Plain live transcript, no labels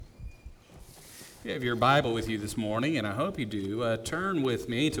If you have your Bible with you this morning, and I hope you do, turn with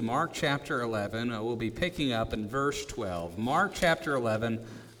me to Mark chapter 11. We'll be picking up in verse 12. Mark chapter 11,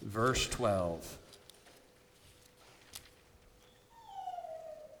 verse 12.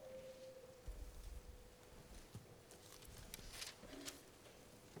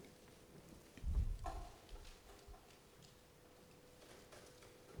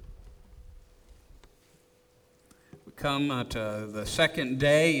 Come to the second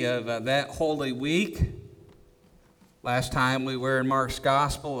day of that Holy Week. Last time we were in Mark's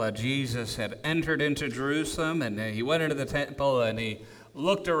Gospel, Jesus had entered into Jerusalem, and he went into the temple, and he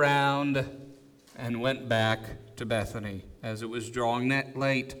looked around and went back to Bethany as it was drawing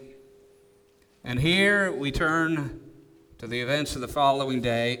late. And here we turn to the events of the following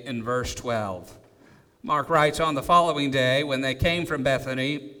day in verse 12. Mark writes, "On the following day, when they came from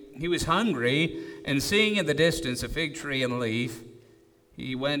Bethany, he was hungry, and seeing in the distance a fig tree and leaf,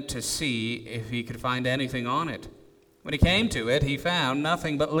 he went to see if he could find anything on it. When he came to it, he found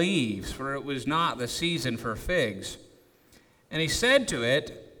nothing but leaves, for it was not the season for figs. And he said to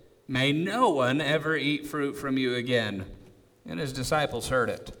it, 'May no one ever eat fruit from you again.' And his disciples heard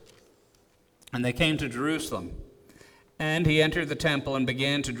it. And they came to Jerusalem. And he entered the temple and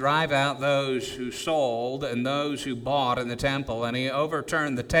began to drive out those who sold and those who bought in the temple. And he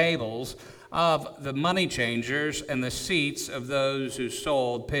overturned the tables of the money changers and the seats of those who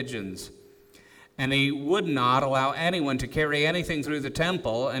sold pigeons. And he would not allow anyone to carry anything through the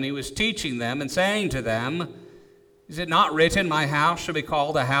temple. And he was teaching them and saying to them, 'Is it not written, my house shall be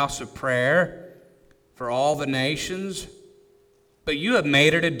called a house of prayer for all the nations? But you have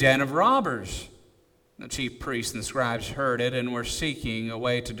made it a den of robbers.' The chief priests and the scribes heard it and were seeking a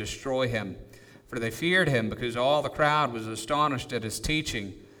way to destroy him, for they feared him, because all the crowd was astonished at his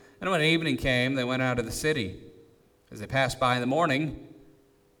teaching. And when evening came, they went out of the city. As they passed by in the morning,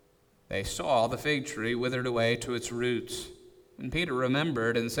 they saw the fig tree withered away to its roots. And Peter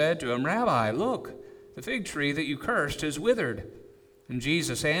remembered and said to him, 'Rabbi, look, the fig tree that you cursed is withered.' And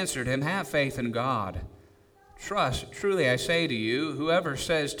Jesus answered him, 'Have faith in God. Truly I say to you, whoever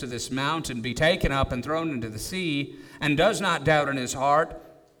says to this mountain, be taken up and thrown into the sea, and does not doubt in his heart,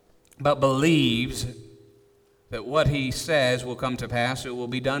 but believes that what he says will come to pass, it will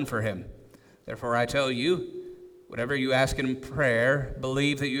be done for him. Therefore I tell you, whatever you ask in prayer,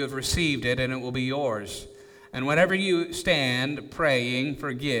 believe that you have received it, and it will be yours. And whenever you stand praying,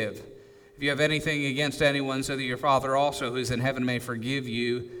 forgive, if you have anything against anyone, so that your Father also who is in heaven may forgive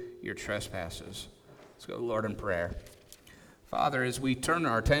you your trespasses.'" Let's go to the Lord in prayer. Father, as we turn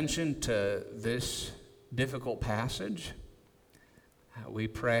our attention to this difficult passage, we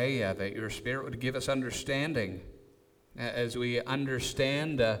pray that your Spirit would give us understanding as we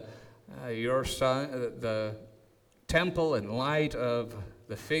understand your Son, the temple in light of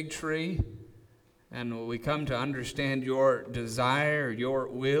the fig tree, and we come to understand your desire, your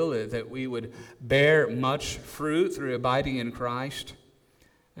will, that we would bear much fruit through abiding in Christ.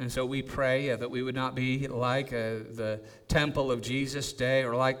 And so we pray that we would not be like the temple of Jesus' day,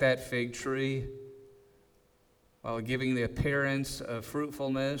 or like that fig tree, while giving the appearance of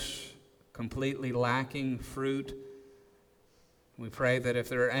fruitfulness, completely lacking fruit. We pray that if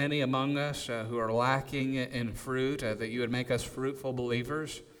there are any among us who are lacking in fruit, that you would make us fruitful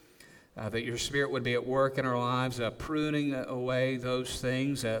believers, that your Spirit would be at work in our lives, pruning away those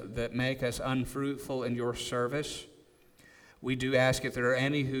things that make us unfruitful in your service. We do ask, if there are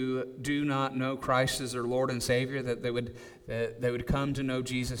any who do not know Christ as their Lord and Savior, that they would come to know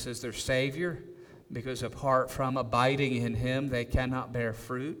Jesus as their Savior, because apart from abiding in him, they cannot bear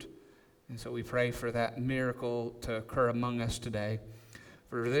fruit. And so we pray for that miracle to occur among us today.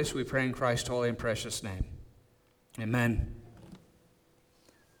 For this we pray in Christ's holy and precious name. Amen.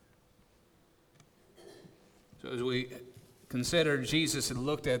 So as we consider, Jesus had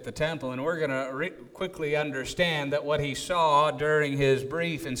looked at the temple, and we're going to quickly understand that what he saw during his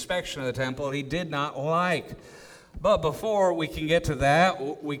brief inspection of the temple, he did not like. But before we can get to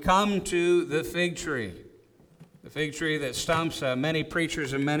that, we come to the fig tree. The fig tree that stumps many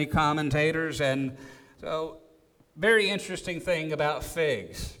preachers and many commentators. And so, very interesting thing about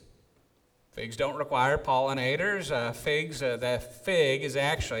figs. Figs don't require pollinators. The fig is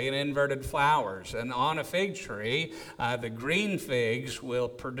actually an inverted flowers. And on a fig tree, the green figs will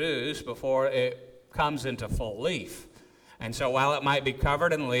produce before it comes into full leaf. And so while it might be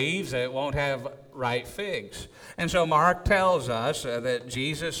covered in leaves, it won't have ripe figs. And so Mark tells us that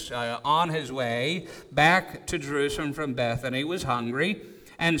Jesus, on his way back to Jerusalem from Bethany, was hungry.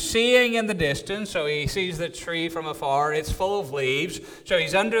 and seeing in the distance, so he sees the tree from afar, it's full of leaves. So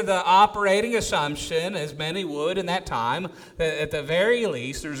he's under the operating assumption, as many would in that time, that at the very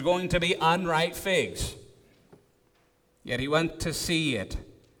least there's going to be unripe figs. Yet he went to see it,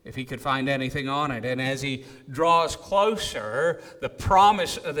 if he could find anything on it. And as he draws closer, the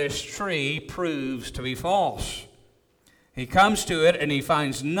promise of this tree proves to be false. He comes to it and he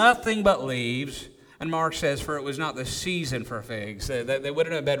finds nothing but leaves. And Mark says, for it was not the season for figs. They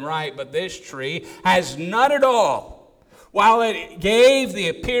wouldn't have been ripe, but this tree has none at all. While it gave the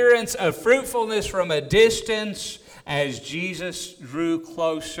appearance of fruitfulness from a distance, as Jesus drew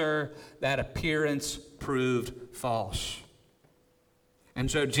closer, that appearance proved false. And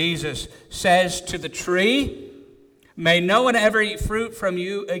so Jesus says to the tree, may no one ever eat fruit from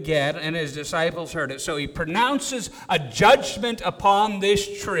you again. And his disciples heard it. So he pronounces a judgment upon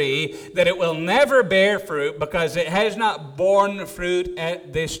this tree that it will never bear fruit because it has not borne fruit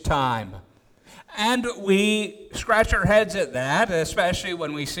at this time. And we scratch our heads at that, especially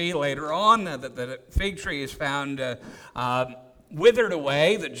when we see later on that the fig tree is found withered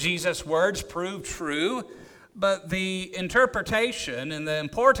away, that Jesus' words prove true. But the interpretation and the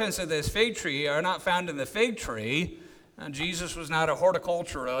importance of this fig tree are not found in the fig tree. Jesus was not a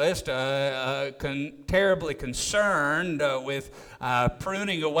horticulturalist, terribly concerned with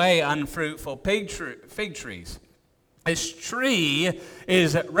pruning away unfruitful fig trees. This tree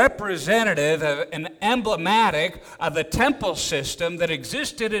is representative of and emblematic of the temple system that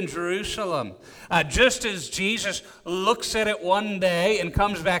existed in Jerusalem. Just as Jesus looks at it one day and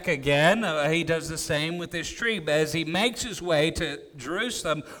comes back again, he does the same with this tree. But as he makes his way to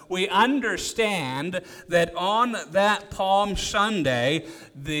Jerusalem, we understand that on that Palm Sunday,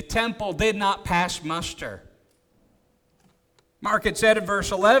 the temple did not pass muster. Mark had said in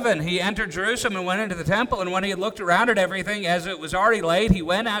verse 11, he entered Jerusalem and went into the temple, and when he had looked around at everything as it was already laid, he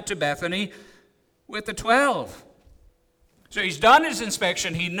went out to Bethany with the 12. So he's done his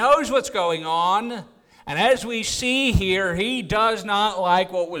inspection, he knows what's going on, and as we see here, he does not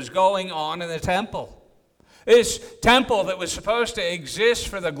like what was going on in the temple. This temple that was supposed to exist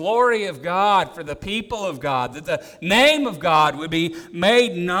for the glory of God, for the people of God, that the name of God would be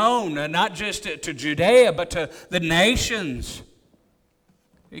made known, not just to Judea, but to the nations.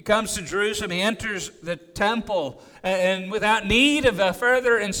 He comes to Jerusalem, he enters the temple, and without need of a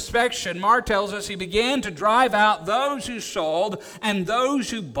further inspection, Mark tells us he began to drive out those who sold and those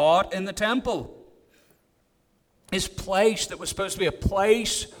who bought in the temple. This place that was supposed to be a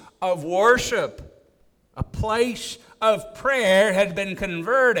place of worship, a place of prayer, had been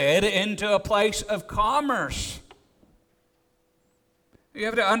converted into a place of commerce. You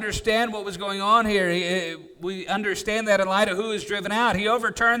have to understand what was going on here. We understand that in light of who is driven out. He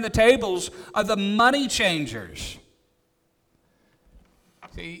overturned the tables of the money changers.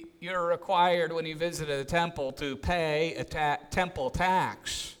 See, you're required when you visit a temple to pay a temple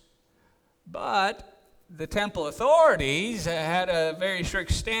tax. But the temple authorities had very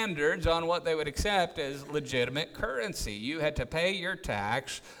strict standards on what they would accept as legitimate currency. You had to pay your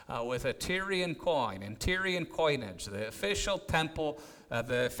tax with a Tyrian coin and Tyrian coinage, the official temple,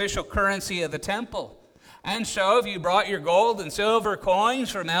 the official currency of the temple. And so if you brought your gold and silver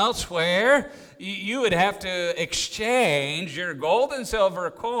coins from elsewhere, you would have to exchange your gold and silver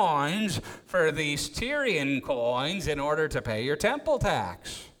coins for these Tyrian coins in order to pay your temple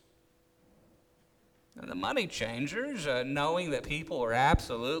tax. And the money changers, knowing that people were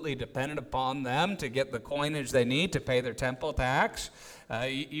absolutely dependent upon them to get the coinage they need to pay their temple tax,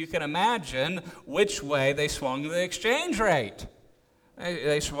 you can imagine which way they swung the exchange rate.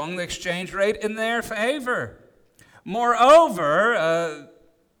 They swung the exchange rate in their favor. Moreover,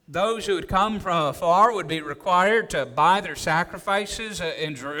 those who had come from afar would be required to buy their sacrifices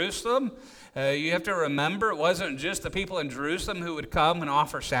in Jerusalem. You have to remember, it wasn't just the people in Jerusalem who would come and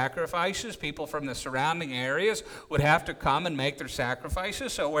offer sacrifices. People from the surrounding areas would have to come and make their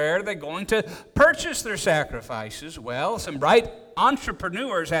sacrifices. So where are they going to purchase their sacrifices? Well, some bright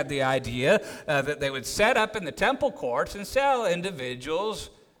entrepreneurs had the idea that they would set up in the temple courts and sell individuals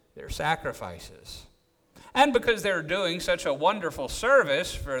their sacrifices. And because they were doing such a wonderful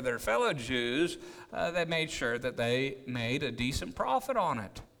service for their fellow Jews, they made sure that they made a decent profit on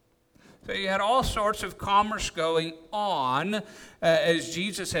it. So you had all sorts of commerce going on as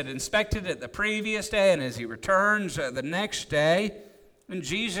Jesus had inspected it the previous day and as he returns the next day, and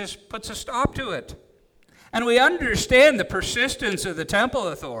Jesus puts a stop to it. And we understand the persistence of the temple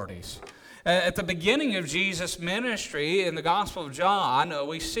authorities. At the beginning of Jesus' ministry in the Gospel of John,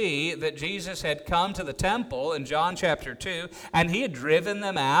 we see that Jesus had come to the temple in John chapter 2, and he had driven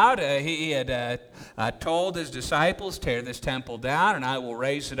them out. He had told his disciples, tear this temple down, and I will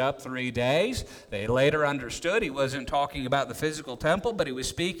raise it up 3 days. They later understood he wasn't talking about the physical temple, but he was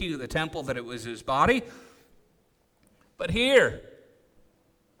speaking of the temple that it was his body. But here,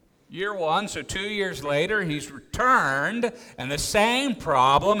 year 1, so 2 years later, he's returned, and the same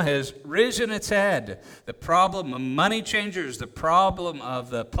problem has risen its head. The problem of money changers, the problem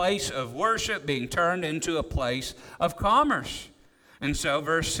of the place of worship being turned into a place of commerce. And so,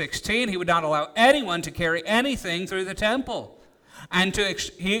 verse 16, he would not allow anyone to carry anything through the temple. And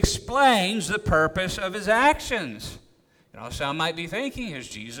he explains the purpose of his actions. Some might be thinking, has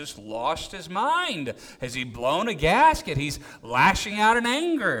Jesus lost his mind? Has he blown a gasket? He's lashing out in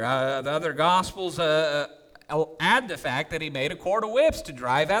anger. The other Gospels add the fact that he made a cord of whips to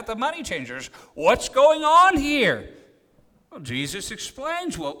drive out the money changers. What's going on here? Well, Jesus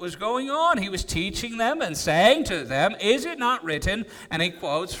explains what was going on. He was teaching them and saying to them, is it not written, and he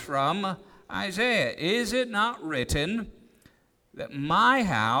quotes from Isaiah, is it not written that my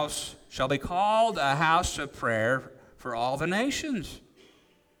house shall be called a house of prayer for all the nations?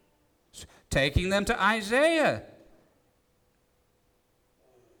 Taking them to Isaiah.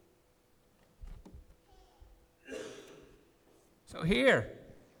 So here,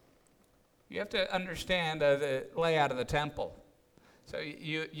 you have to understand the layout of the temple. So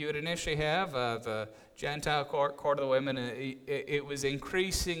you would initially have the Gentile court of the women. It was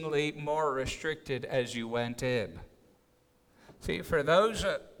increasingly more restricted as you went in. See, for those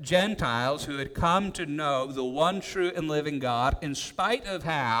Gentiles who had come to know the one true and living God, in spite of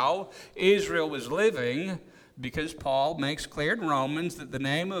how Israel was living, because Paul makes clear in Romans that the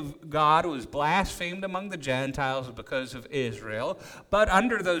name of God was blasphemed among the Gentiles because of Israel, but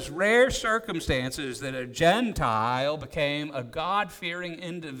under those rare circumstances that a Gentile became a God-fearing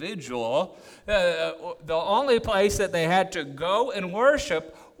individual, the only place that they had to go and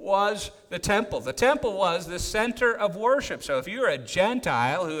worship was the temple. The temple was the center of worship. So if you were a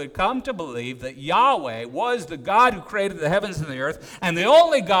Gentile who had come to believe that Yahweh was the God who created the heavens and the earth, and the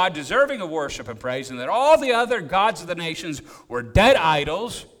only God deserving of worship and praise, and that all the other gods of the nations were dead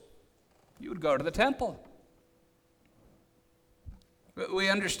idols, you would go to the temple. We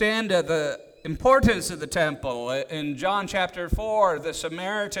understand the importance of the temple. In John chapter 4, the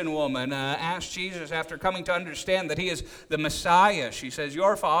Samaritan woman asked Jesus, after coming to understand that he is the Messiah, she says,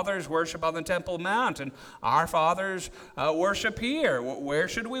 your fathers worship on the Temple Mount, and our fathers worship here. Where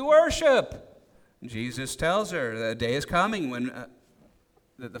should we worship? Jesus tells her, the day is coming when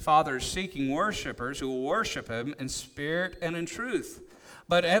that the Father is seeking worshipers who will worship him in spirit and in truth.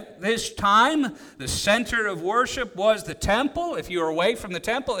 But at this time, the center of worship was the temple. If you were away from the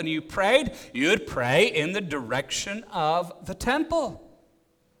temple and you prayed, you'd pray in the direction of the temple.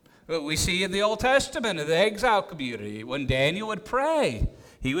 We see in the Old Testament, in the exile community, when Daniel would pray,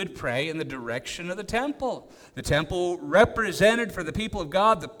 he would pray in the direction of the temple. The temple represented for the people of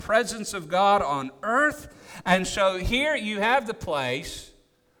God the presence of God on earth. And so here you have the place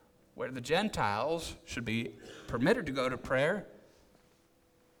where the Gentiles should be permitted to go to prayer.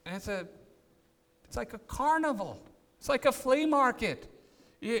 And it's like a carnival. It's like a flea market.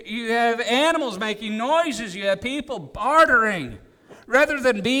 You have animals making noises. You have people bartering. Rather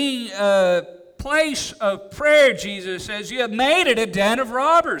than being a place of prayer, Jesus says, you have made it a den of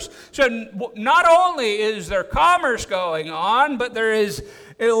robbers. So not only is there commerce going on, but there is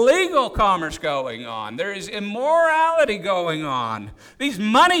illegal commerce going on. There is immorality going on. These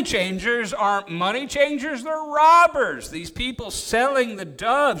money changers aren't money changers, they're robbers. These people selling the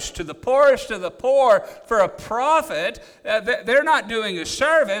doves to the poorest of the poor for a profit, they're not doing a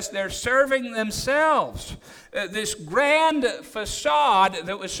service, they're serving themselves. This grand facade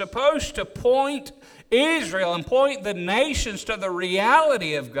that was supposed to point Israel and point the nations to the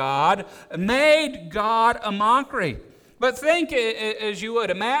reality of God made God a mockery. But think as you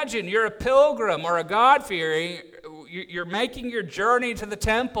would imagine, you're a pilgrim or a God-fearing, you're making your journey to the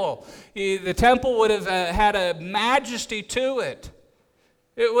temple. The temple would have had a majesty to it.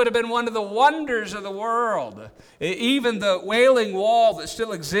 It would have been one of the wonders of the world. Even the Wailing Wall that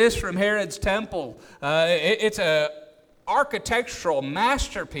still exists from Herod's temple, it's an architectural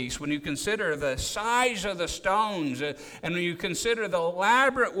masterpiece when you consider the size of the stones and when you consider the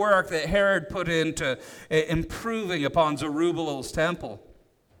elaborate work that Herod put into improving upon Zerubbabel's temple.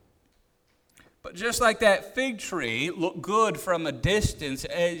 But just like that fig tree looked good from a distance,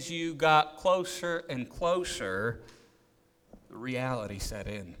 as you got closer and closer, the reality set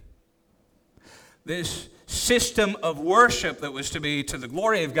in. This system of worship that was to be to the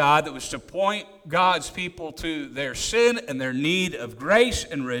glory of God, that was to point God's people to their sin and their need of grace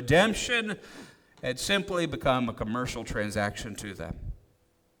and redemption, had simply become a commercial transaction to them.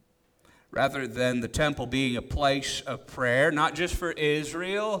 Rather than the temple being a place of prayer, not just for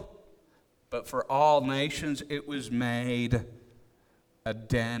Israel, but for all nations, it was made a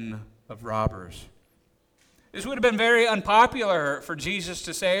den of robbers. This would have been very unpopular for Jesus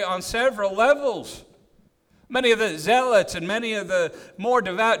to say on several levels. Many of the zealots and many of the more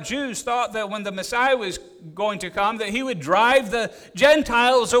devout Jews thought that when the Messiah was going to come, that he would drive the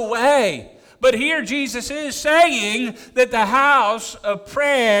Gentiles away. But here Jesus is saying that the house of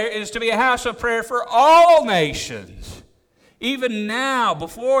prayer is to be a house of prayer for all nations. Even now,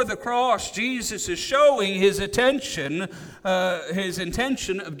 before the cross, Jesus is showing his intention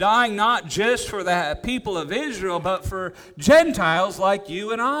of dying not just for the people of Israel, but for Gentiles like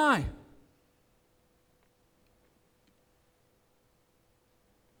you and I.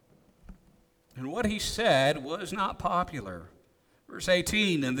 And what he said was not popular. Verse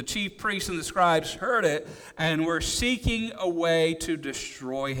 18, and the chief priests and the scribes heard it and were seeking a way to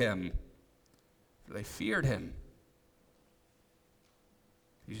destroy him, for they feared him.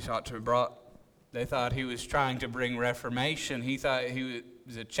 They thought he was trying to bring reformation. He thought he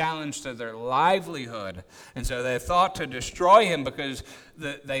was a challenge to their livelihood. And so they thought to destroy him because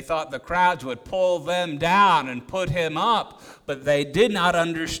they thought the crowds would pull them down and put him up. But they did not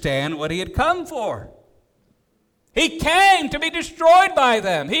understand what he had come for. He came to be destroyed by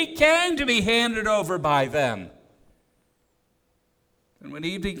them. He came to be handed over by them. And when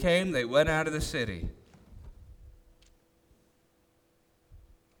evening came, they went out of the city.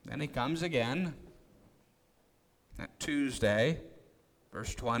 Then he comes again, that Tuesday,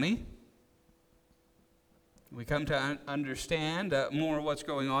 verse 20. We come to understand more what's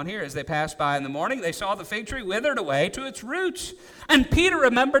going on here. As they passed by in the morning, they saw the fig tree withered away to its roots. And Peter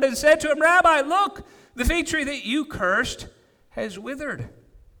remembered and said to him, Rabbi, look, the fig tree that you cursed has withered.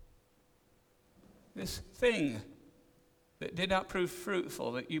 This thing that did not prove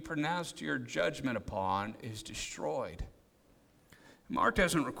fruitful, that you pronounced your judgment upon, is destroyed. Mark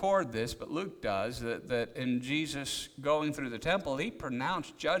doesn't record this, but Luke does, that in Jesus going through the temple, he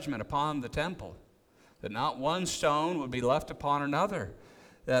pronounced judgment upon the temple, that not one stone would be left upon another,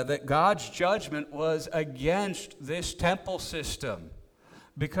 that God's judgment was against this temple system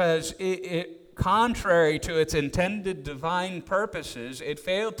because it, contrary to its intended divine purposes, it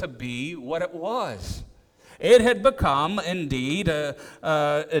failed to be what it was. It had become, indeed,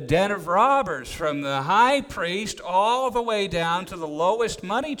 a den of robbers, from the high priest all the way down to the lowest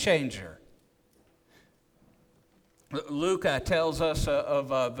money changer. Luke tells us of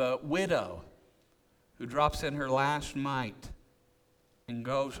the widow who drops in her last mite and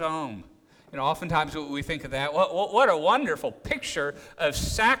goes home. You know, oftentimes we think of that, what a wonderful picture of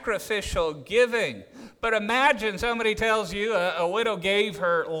sacrificial giving. But imagine somebody tells you a widow gave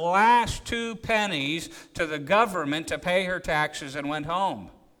her last 2 pennies to the government to pay her taxes and went home.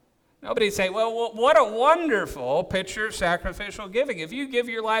 Nobody'd say, well, what a wonderful picture of sacrificial giving. If you give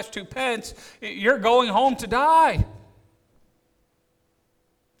your last 2 pence, you're going home to die.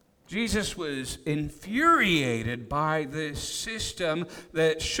 Jesus was infuriated by this system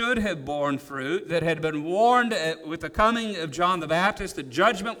that should have borne fruit, that had been warned with the coming of John the Baptist. The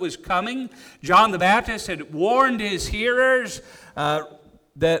judgment was coming. John the Baptist had warned his hearers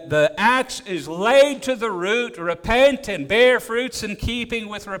that the axe is laid to the root, repent and bear fruits in keeping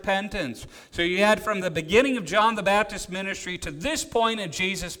with repentance. So you had from the beginning of John the Baptist's ministry to this point in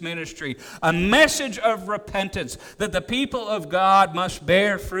Jesus' ministry, a message of repentance, that the people of God must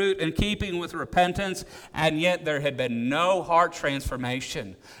bear fruit in keeping with repentance, and yet there had been no heart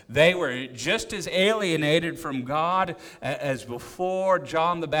transformation. They were just as alienated from God as before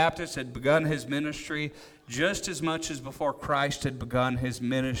John the Baptist had begun his ministry, just as much as before Christ had begun his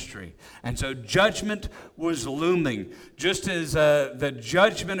ministry. And so judgment was looming. Just as the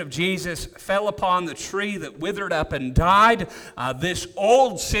judgment of Jesus fell upon the tree that withered up and died, this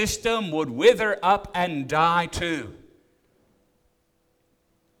old system would wither up and die too.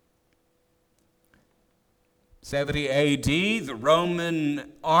 70 AD, the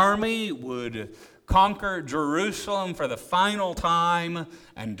Roman army would conquer Jerusalem for the final time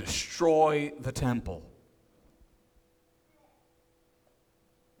and destroy the temple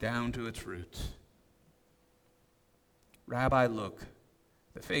down to its roots. Rabbi, look,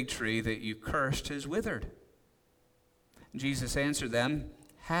 the fig tree that you cursed has withered. Jesus answered them,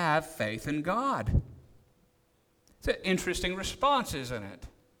 have faith in God. It's an interesting response, isn't it?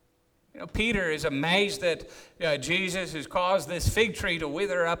 Peter is amazed that Jesus has caused this fig tree to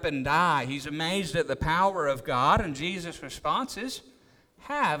wither up and die. He's amazed at the power of God, and Jesus' response is,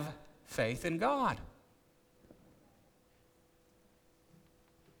 have faith in God.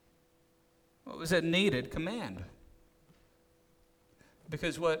 What was a needed command?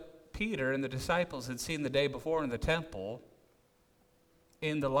 Because what Peter and the disciples had seen the day before in the temple,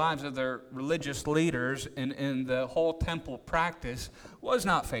 in the lives of their religious leaders and in the whole temple practice, was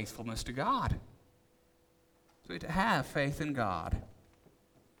not faithfulness to God. So to have faith in God. In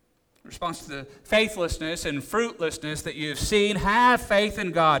response to the faithlessness and fruitlessness that you have seen, have faith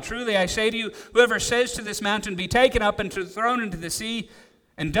in God. Truly I say to you, whoever says to this mountain, be taken up and thrown into the sea,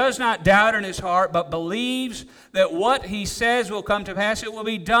 and does not doubt in his heart, but believes that what he says will come to pass, it will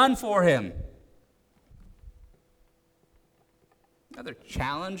be done for him. Another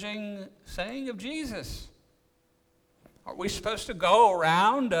challenging saying of Jesus. Are we supposed to go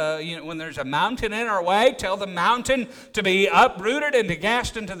around, when there's a mountain in our way, tell the mountain to be uprooted and to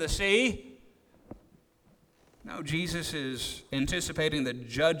cast into the sea? No, Jesus is anticipating the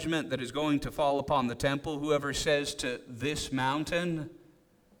judgment that is going to fall upon the temple. Whoever says to this mountain,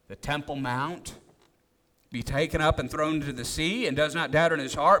 the Temple Mount, be taken up and thrown into the sea, and does not doubt in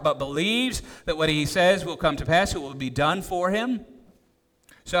his heart, but believes that what he says will come to pass, it will be done for him.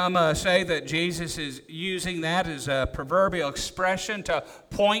 Some say that Jesus is using that as a proverbial expression to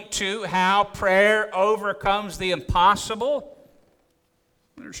point to how prayer overcomes the impossible.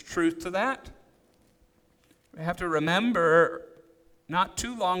 There's truth to that. We have to remember, not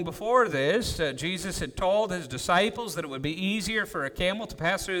too long before this, Jesus had told his disciples that it would be easier for a camel to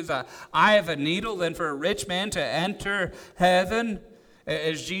pass through the eye of a needle than for a rich man to enter heaven.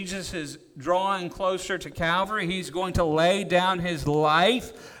 As Jesus is drawing closer to Calvary, he's going to lay down his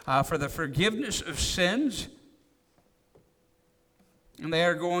life for the forgiveness of sins. And they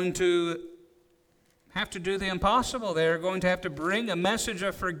are going to have to do the impossible. They are going to have to bring a message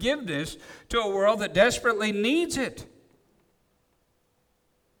of forgiveness to a world that desperately needs it.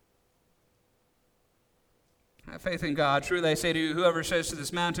 Have faith in God. Truly I say to you, whoever says to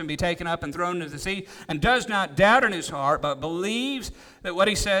this mountain, be taken up and thrown into the sea, and does not doubt in his heart, but believes that what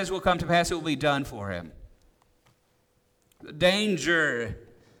he says will come to pass, it will be done for him. The danger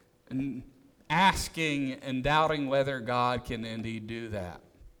in asking and doubting whether God can indeed do that.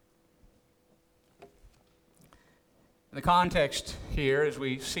 The context here, as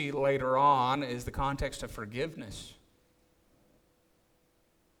we see later on, is the context of forgiveness.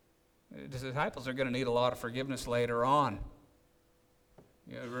 The disciples are going to need a lot of forgiveness later on.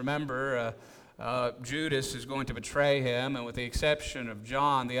 Remember, Judas is going to betray him, and with the exception of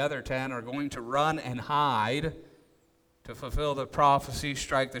John, the other 10 are going to run and hide to fulfill the prophecy,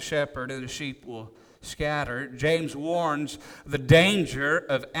 strike the shepherd, and the sheep will scatter. James warns the danger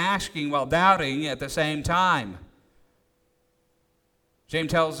of asking while doubting at the same time. James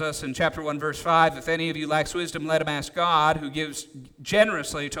tells us in chapter 1, verse 5, if any of you lacks wisdom, let him ask God, who gives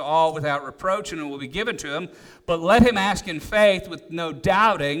generously to all without reproach, and it will be given to him. But let him ask in faith with no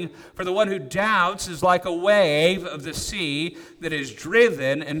doubting, for the one who doubts is like a wave of the sea that is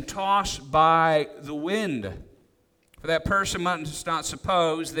driven and tossed by the wind. For that person must not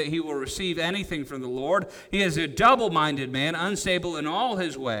suppose that he will receive anything from the Lord. He is a double-minded man, unstable in all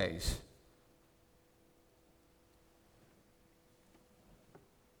his ways.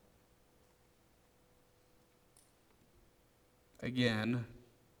 Again,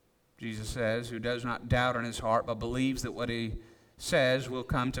 Jesus says, who does not doubt in his heart, but believes that what he says will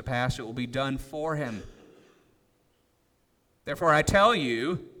come to pass, it will be done for him. Therefore, I tell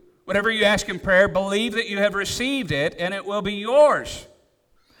you, whatever you ask in prayer, believe that you have received it, and it will be yours.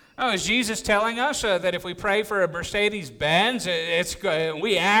 Oh, is Jesus telling us that if we pray for a Mercedes-Benz,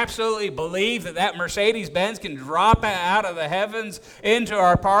 we absolutely believe that Mercedes-Benz can drop out of the heavens into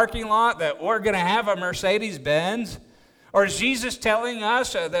our parking lot, that we're going to have a Mercedes-Benz? Or is Jesus telling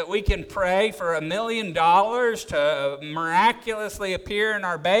us that we can pray for $1 million to miraculously appear in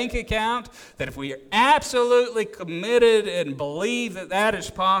our bank account? That if we are absolutely committed and believe that that is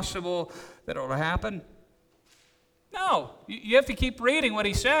possible, that it will happen? No, you have to keep reading what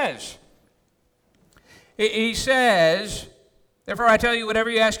he says. He says, therefore I tell you, whatever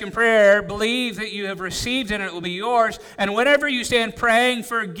you ask in prayer, believe that you have received it and it will be yours. And whenever you stand praying,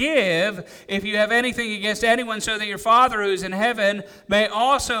 forgive if you have anything against anyone, so that your Father who is in heaven may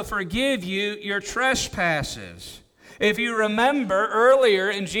also forgive you your trespasses. If you remember earlier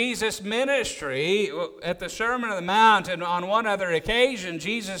in Jesus' ministry, at the Sermon on the Mount and on one other occasion,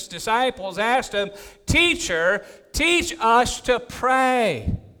 Jesus' disciples asked him, Teacher, teach us to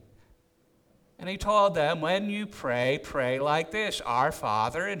pray. And he told them, when you pray, pray like this: Our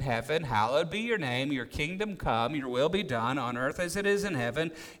Father in heaven, hallowed be your name. Your kingdom come, your will be done on earth as it is in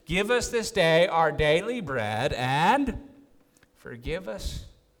heaven. Give us this day our daily bread, and forgive us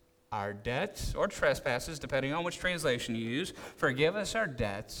our debts or trespasses, depending on which translation you use. Forgive us our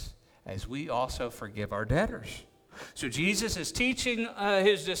debts as we also forgive our debtors. So Jesus is teaching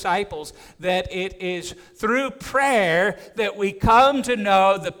his disciples that it is through prayer that we come to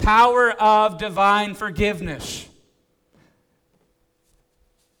know the power of divine forgiveness.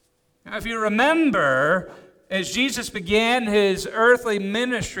 Now, if you remember, as Jesus began his earthly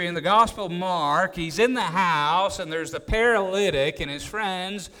ministry in the Gospel of Mark, he's in the house and there's the paralytic, and his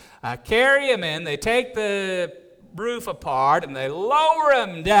friends carry him in. They take the roof apart and they lower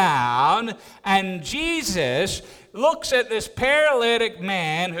him down, and Jesus looks at this paralytic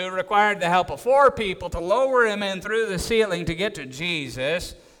man who required the help of 4 people to lower him in through the ceiling to get to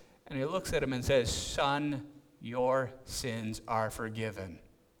Jesus, and he looks at him and says, "Son, your sins are forgiven."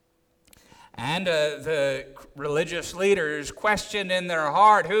 And the religious leaders questioned in their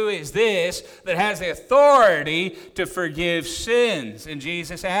heart, who is this that has the authority to forgive sins? And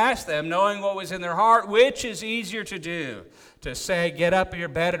Jesus asked them, knowing what was in their heart, which is easier to do? To say, get up in your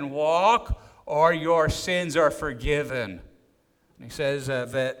bed and walk, or your sins are forgiven? And he says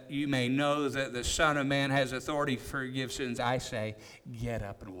that you may know that the Son of Man has authority to forgive sins. I say, get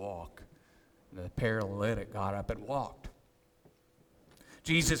up and walk. The paralytic got up and walked.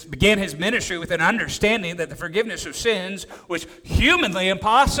 Jesus began his ministry with an understanding that the forgiveness of sins was humanly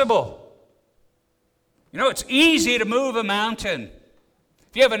impossible. You know, it's easy to move a mountain.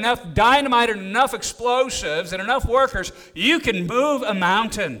 If you have enough dynamite and enough explosives and enough workers, you can move a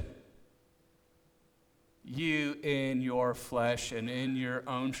mountain. You, in your flesh and in your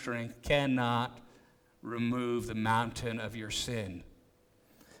own strength, cannot remove the mountain of your sin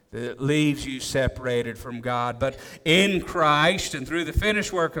that leaves you separated from God. But in Christ and through the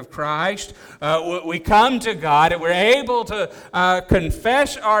finished work of Christ, we come to God and we're able to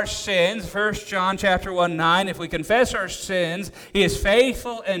confess our sins. 1 John chapter 1:9, if we confess our sins, he is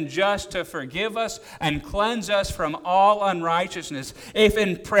faithful and just to forgive us and cleanse us from all unrighteousness. If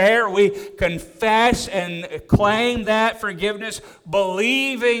in prayer we confess and claim that forgiveness,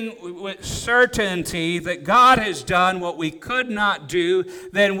 believing with certainty that God has done what we could not do,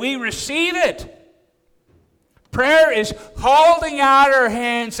 then we receive it. Prayer is holding out our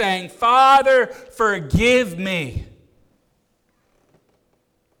hand saying, Father, forgive me.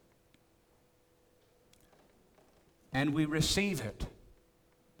 And we receive it.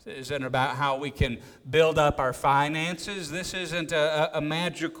 This isn't about how we can build up our finances. This isn't a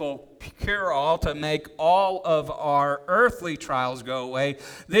magical cure-all to make all of our earthly trials go away.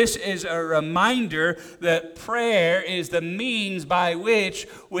 This is a reminder that prayer is the means by which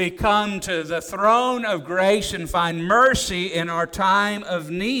we come to the throne of grace and find mercy in our time of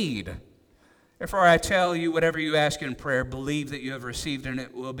need. Therefore, I tell you, whatever you ask in prayer, believe that you have received and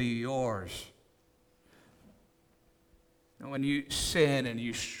it will be yours. When you sin and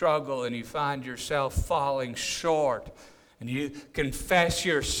you struggle and you find yourself falling short and you confess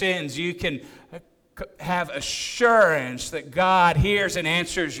your sins, you can have assurance that God hears and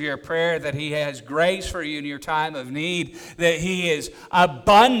answers your prayer, that he has grace for you in your time of need, that he is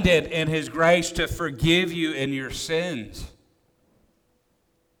abundant in his grace to forgive you in your sins.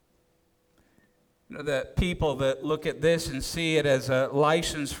 You know, the people that look at this and see it as a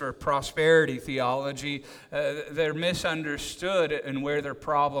license for prosperity theology, they're misunderstood in where their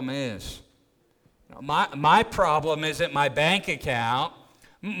problem is. You know, my problem isn't my bank account.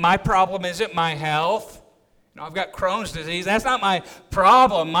 My problem isn't my health. You know, I've got Crohn's disease. That's not my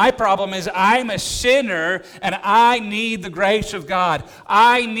problem. My problem is I'm a sinner and I need the grace of God.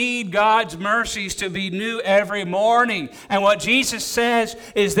 I need God's mercies to be new every morning. And what Jesus says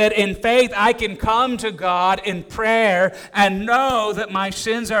is that in faith I can come to God in prayer and know that my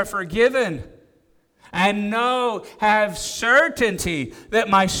sins are forgiven. And have certainty that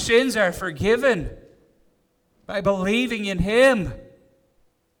my sins are forgiven by believing in him.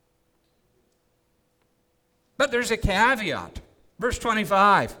 But there's a caveat. Verse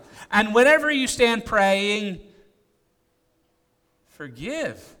 25. And whenever you stand praying,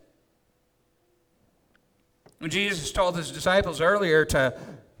 forgive. When Jesus told his disciples earlier to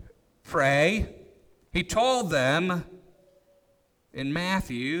pray, he told them in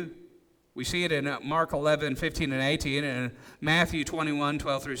Matthew, we see it in Mark 11, 15 and 18, and in Matthew 21,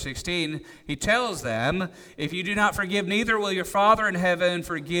 12 through 16, he tells them, if you do not forgive, neither will your Father in heaven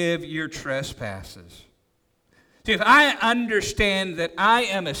forgive your trespasses. See, if I understand that I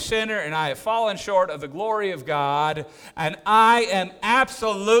am a sinner and I have fallen short of the glory of God, and I am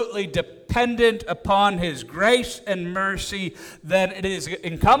absolutely dependent upon His grace and mercy, then it is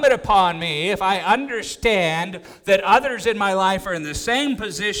incumbent upon me, if I understand that others in my life are in the same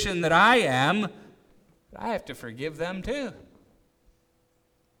position that I am, I have to forgive them too.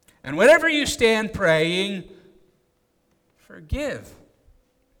 And whenever you stand praying, forgive.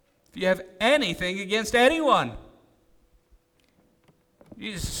 If you have anything against anyone.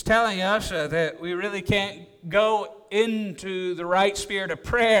 Jesus is telling us that we really can't go into the right spirit of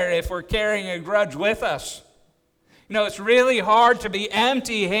prayer if we're carrying a grudge with us. You know, it's really hard to be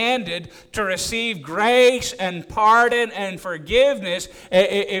empty-handed to receive grace and pardon and forgiveness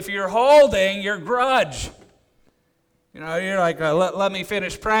if you're holding your grudge. You know, you're like, let me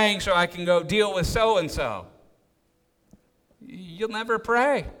finish praying so I can go deal with so-and-so. You'll never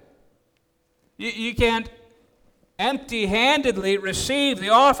pray. You can't empty-handedly receive the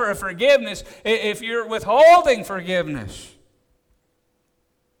offer of forgiveness if you're withholding forgiveness.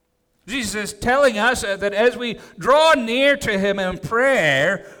 Jesus is telling us that as we draw near to Him in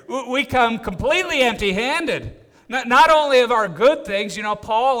prayer, we come completely empty-handed. Not only of our good things, you know,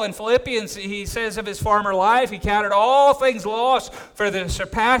 Paul in Philippians, he says of his former life, he counted all things lost for the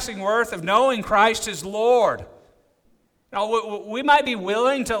surpassing worth of knowing Christ as Lord. Now, we might be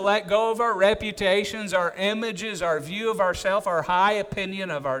willing to let go of our reputations, our images, our view of ourselves, our high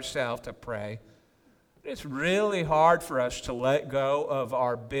opinion of ourselves to pray. It's really hard for us to let go of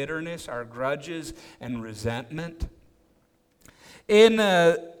our bitterness, our grudges, and resentment.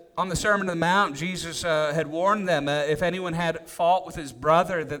 On the Sermon on the Mount, Jesus had warned them if anyone had fault with his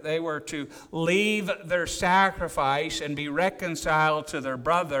brother, that they were to leave their sacrifice and be reconciled to their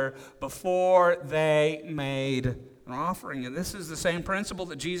brother before they made an offering. And this is the same principle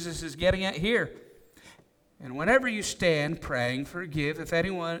that Jesus is getting at here. And whenever you stand praying, forgive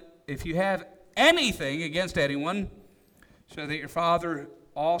if you have anything against anyone, so that your Father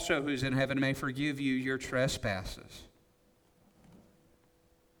also who's in heaven may forgive you your trespasses.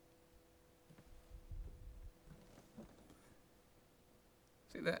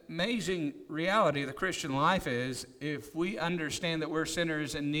 See, the amazing reality of the Christian life is if we understand that we're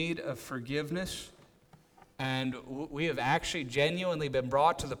sinners in need of forgiveness, and we have actually genuinely been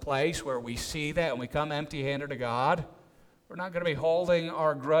brought to the place where we see that and we come empty-handed to God, we're not going to be holding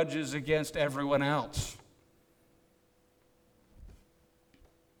our grudges against everyone else.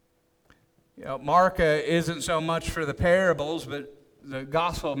 You know, Mark isn't so much for the parables, but the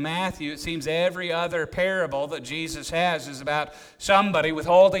Gospel of Matthew, it seems every other parable that Jesus has is about somebody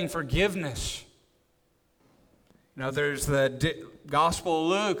withholding forgiveness. You know, there's the Gospel of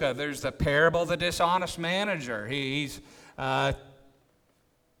Luke, there's the parable of the dishonest manager. He's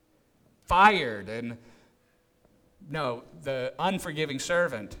fired, and the unforgiving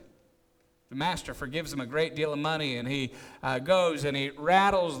servant. The master forgives him a great deal of money, and he goes and he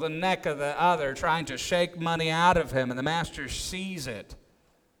rattles the neck of the other, trying to shake money out of him, and the master sees it.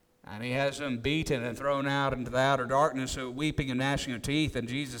 And he has him beaten and thrown out into the outer darkness, weeping and gnashing of teeth. And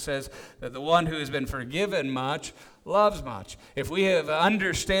Jesus says that the one who has been forgiven much loves much. If we have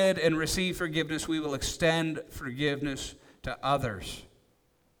understood and received forgiveness, we will extend forgiveness to others.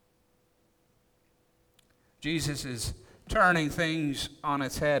 Jesus is turning things on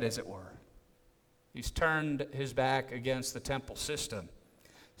its head, as it were. He's turned his back against the temple system.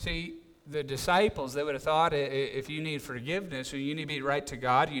 See, the disciples, they would have thought if you need forgiveness or you need to be right to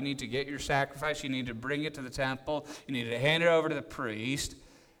God, you need to get your sacrifice, you need to bring it to the temple, you need to hand it over to the priest,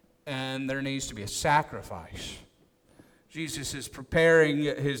 and there needs to be a sacrifice. Jesus is preparing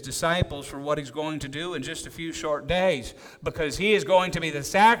his disciples for what he's going to do in just a few short days, because he is going to be the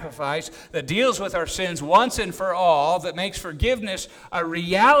sacrifice that deals with our sins once and for all, that makes forgiveness a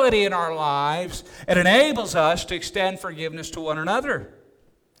reality in our lives and enables us to extend forgiveness to one another.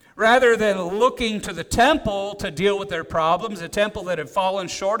 Rather than looking to the temple to deal with their problems, a temple that had fallen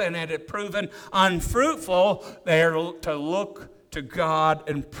short and had proven unfruitful, they are to look to God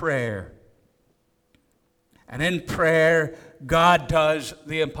in prayer. And in prayer, God does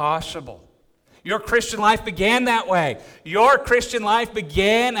the impossible. Your Christian life began that way. Your Christian life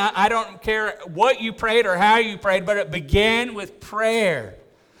began, I don't care what you prayed or how you prayed, but it began with prayer.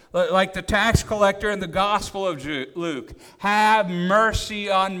 Like the tax collector in the Gospel of Luke, have mercy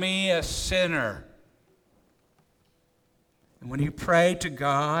on me, a sinner. And when you pray to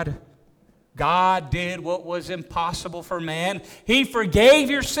God, God did what was impossible for man. He forgave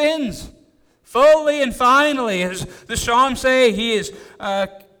your sins. Fully and finally, as the Psalms say, he has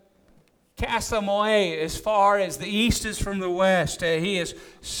cast them away as far as the east is from the west. He has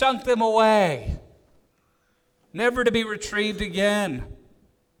sunk them away. never to be retrieved again.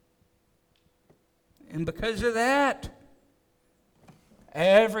 And because of that,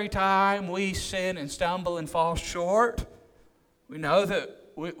 every time we sin and stumble and fall short, we know that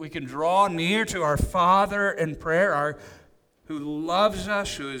we can draw near to our Father in prayer, who loves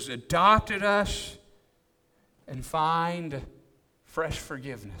us, who has adopted us, and find fresh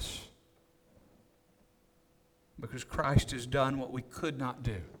forgiveness. Because Christ has done what we could not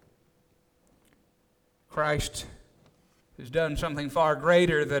do. Christ has done something far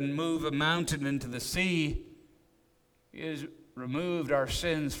greater than move a mountain into the sea. He has removed our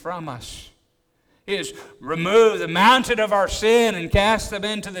sins from us. He has removed the mountain of our sin and cast them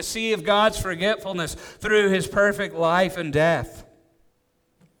into the sea of God's forgetfulness through His perfect life and death.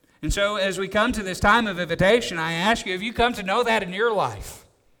 And so as we come to this time of invitation, I ask you, have you come to know that in your life?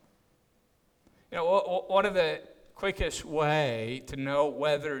 You know, one of the quickest way to know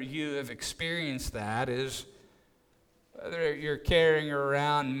whether you have experienced that is whether you're carrying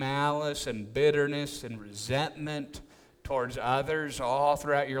around malice and bitterness and resentment towards others all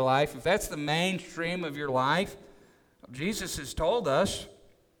throughout your life. If that's the mainstream of your life, Jesus has told us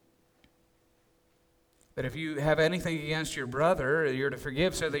that if you have anything against your brother, you're to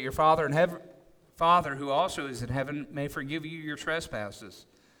forgive, so that your Father who also is in heaven may forgive you your trespasses.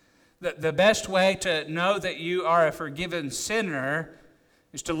 The best way to know that you are a forgiven sinner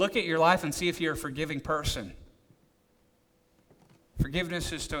is to look at your life and see if you're a forgiving person.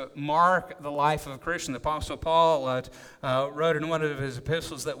 Forgiveness is to mark the life of a Christian. The Apostle Paul wrote in one of his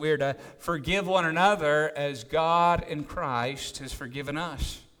epistles that we are to forgive one another as God in Christ has forgiven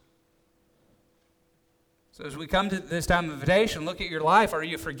us. So as we come to this time of invitation, look at your life. Are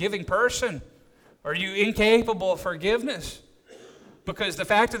you a forgiving person? Are you incapable of forgiveness? Because the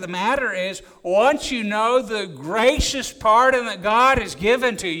fact of the matter is, once you know the gracious pardon that God has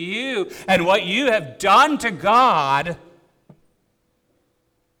given to you and what you have done to God,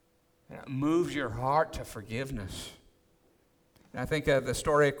 it moves your heart to forgiveness. And I think of the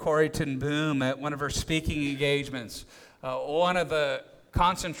story of Corrie ten Boom at one of her speaking engagements. One of the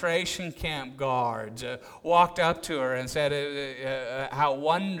concentration camp guards walked up to her and said how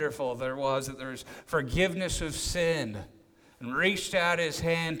wonderful there was that there was forgiveness of sin, and reached out his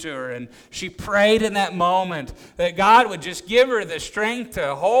hand to her. And she prayed in that moment that God would just give her the strength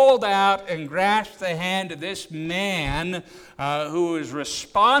to hold out and grasp the hand of this man who was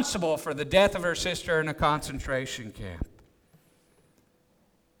responsible for the death of her sister in a concentration camp.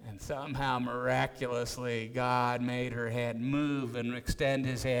 And somehow, miraculously, God made her hand move and extend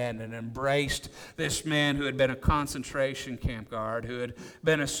His hand and embraced this man who had been a concentration camp guard, who had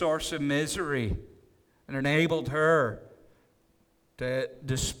been a source of misery, and enabled her to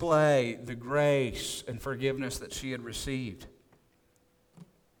display the grace and forgiveness that she had received.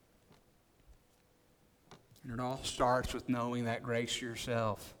 And it all starts with knowing that grace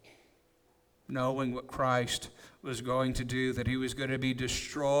yourself. Knowing what Christ was going to do, that He was going to be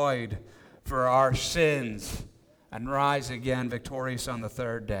destroyed for our sins and rise again victorious on the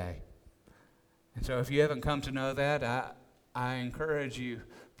third day. And so if you haven't come to know that, I encourage you,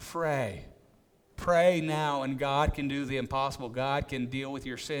 pray. Pray now, and God can do the impossible. God can deal with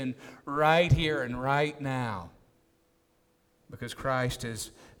your sin right here and right now, because Christ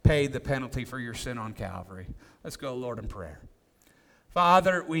has paid the penalty for your sin on Calvary. Let's go, Lord, in prayer.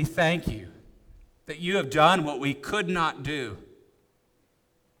 Father, we thank You that You have done what we could not do,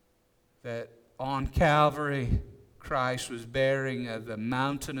 that on Calvary, Christ was bearing the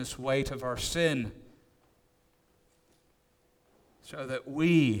mountainous weight of our sin, so that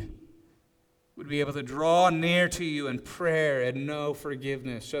we would be able to draw near to You in prayer and know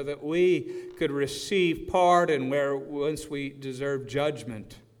forgiveness, so that we could receive pardon where once we deserved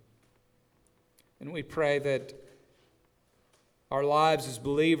judgment. And we pray that our lives as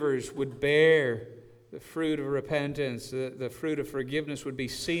believers would bear the fruit of repentance, the fruit of forgiveness would be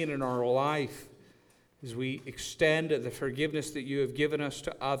seen in our life as we extend the forgiveness that You have given us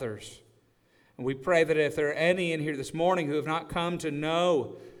to others. And we pray that if there are any in here this morning who have not come to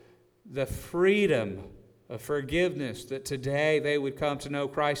know the freedom of forgiveness, that today they would come to know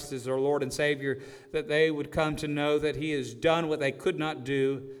Christ as their Lord and Savior, that they would come to know that He has done what they could not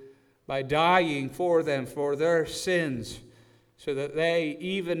do by dying for them, for their sins, so that they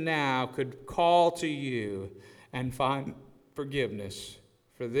even now could call to You and find forgiveness.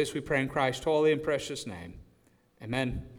 For this we pray in Christ's holy and precious name. Amen.